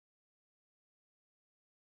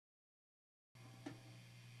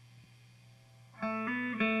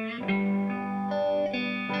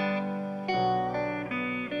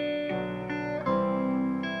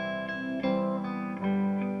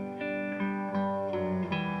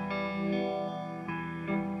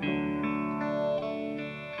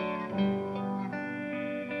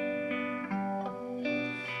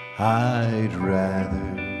I'd rather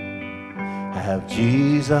have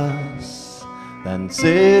Jesus than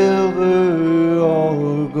silver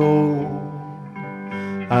or gold.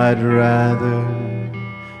 I'd rather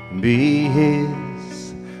be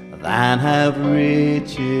His than have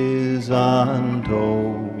riches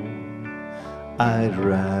untold. I'd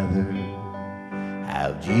rather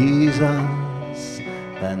have Jesus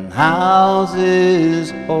than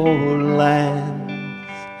houses or lands.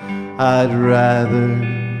 I'd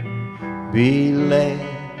rather be led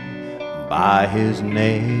by His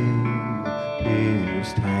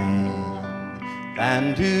nail-pierced hand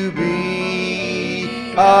than to be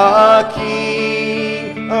a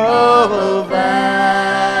king of a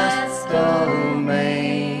vast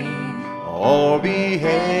domain, or be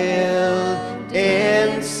held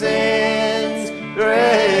in sin's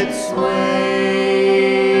great sway.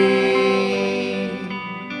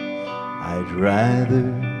 I'd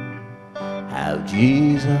rather have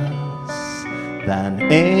Jesus than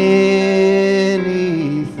anything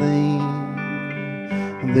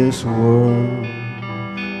this world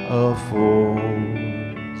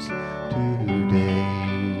affords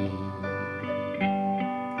today.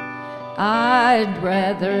 I'd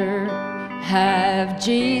rather have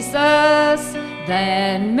Jesus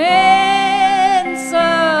than men's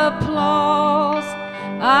applause.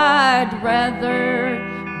 I'd rather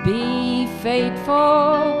be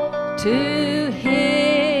faithful to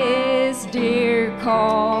His dear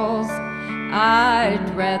cause.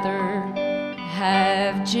 I'd rather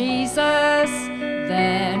have Jesus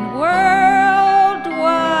than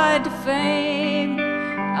worldwide fame.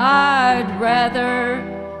 I'd rather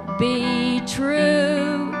be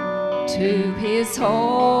true to His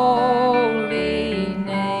holy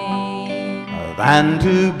name than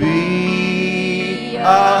to be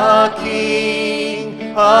a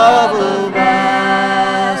king of a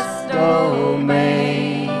vast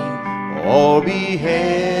domain, or be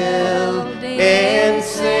held in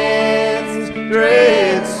sin's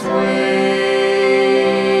great sway.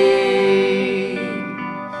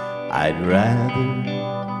 I'd rather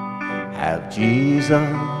have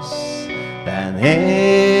Jesus than anything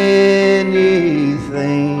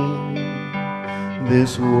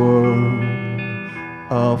this world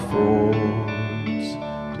affords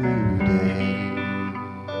today.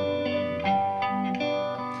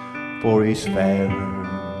 For He's fairer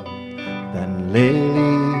than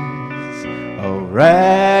lilies of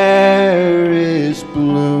rarest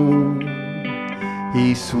bloom.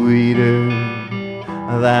 He's sweeter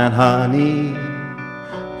than honey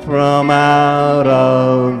from out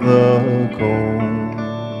of the comb.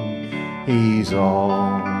 He's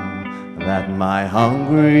all that my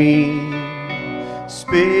hungry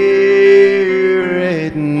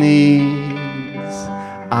spirit needs.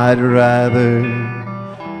 I'd rather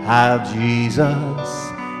have Jesus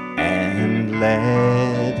and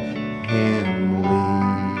let Him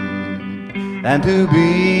lead than to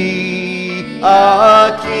be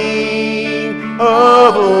a king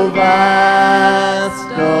of a vast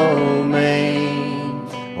domain,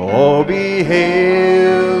 or be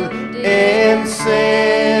held in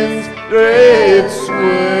sin's great sway.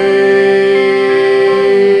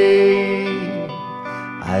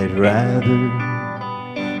 I'd rather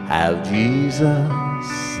have Jesus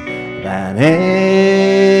than anything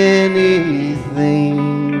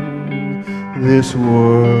this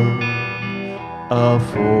world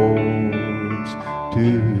affords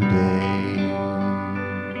today,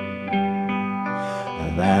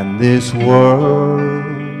 than this world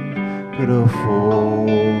could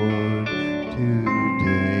afford